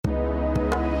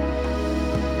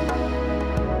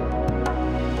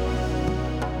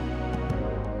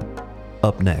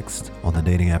Up next on the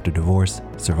Dating After Divorce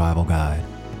Survival Guide.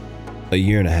 A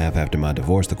year and a half after my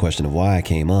divorce, the question of why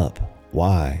came up.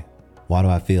 Why? Why do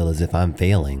I feel as if I'm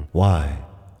failing? Why?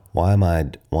 Why am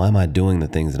I doing the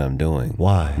things that I'm doing?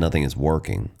 Why? Nothing is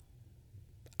working.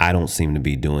 I don't seem to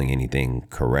be doing anything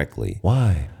correctly.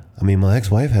 Why? I mean, my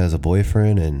ex-wife has a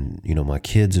boyfriend and, my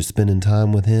kids are spending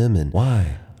time with him, and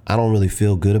Why? I don't really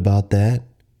feel good about that.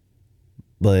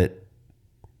 But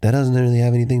that doesn't really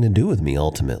have anything to do with me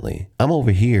ultimately. I'm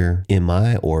over here in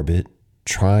my orbit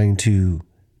trying to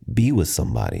be with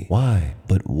somebody. Why?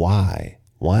 But why?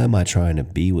 Why am I trying to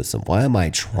be with someone? Why am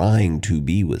I trying to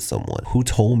be with someone? Who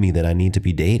told me that I need to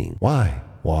be dating? Why?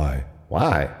 Why?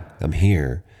 I'm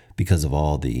here because of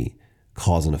all the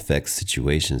cause and effect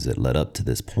situations that led up to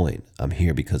this point. I'm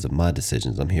here because of my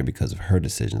decisions. I'm here because of her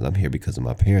decisions. I'm here because of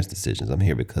my parents' decisions. I'm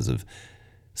here because of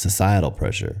societal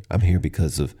pressure. I'm here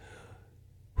because of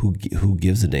who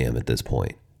gives a damn at this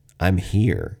point. I'm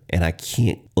here and I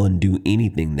can't undo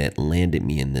anything that landed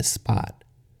me in this spot.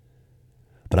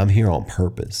 But I'm here on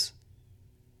purpose.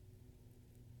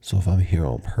 So if I'm here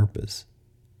on purpose,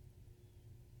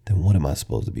 then what am I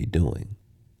supposed to be doing?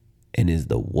 And is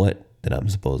the what that I'm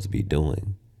supposed to be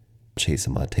doing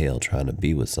chasing my tail trying to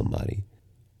be with somebody?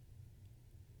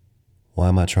 Why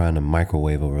am I trying to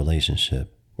microwave a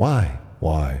relationship? Why?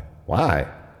 Why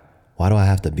do I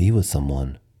have to be with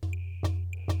someone?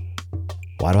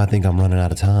 Why do I think I'm running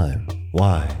out of time?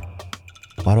 Why?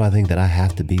 Why do I think that I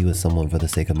have to be with someone for the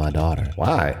sake of my daughter?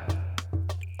 Why?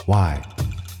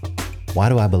 Why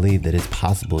do I believe that it's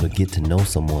possible to get to know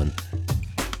someone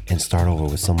and start over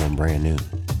with someone brand new,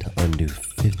 to undo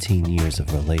 15 years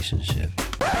of relationship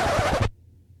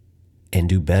and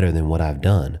do better than what I've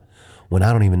done when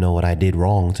I don't even know what I did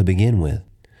wrong to begin with?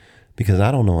 Because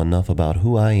I don't know enough about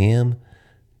who I am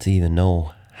to even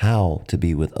know how to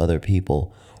be with other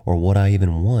people or what I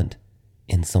even want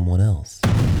in someone else.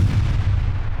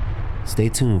 Stay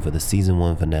tuned for the season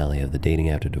 1 finale of the Dating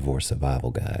After Divorce Survival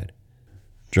Guide,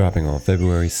 dropping on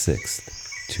February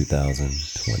 6th,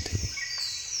 2020.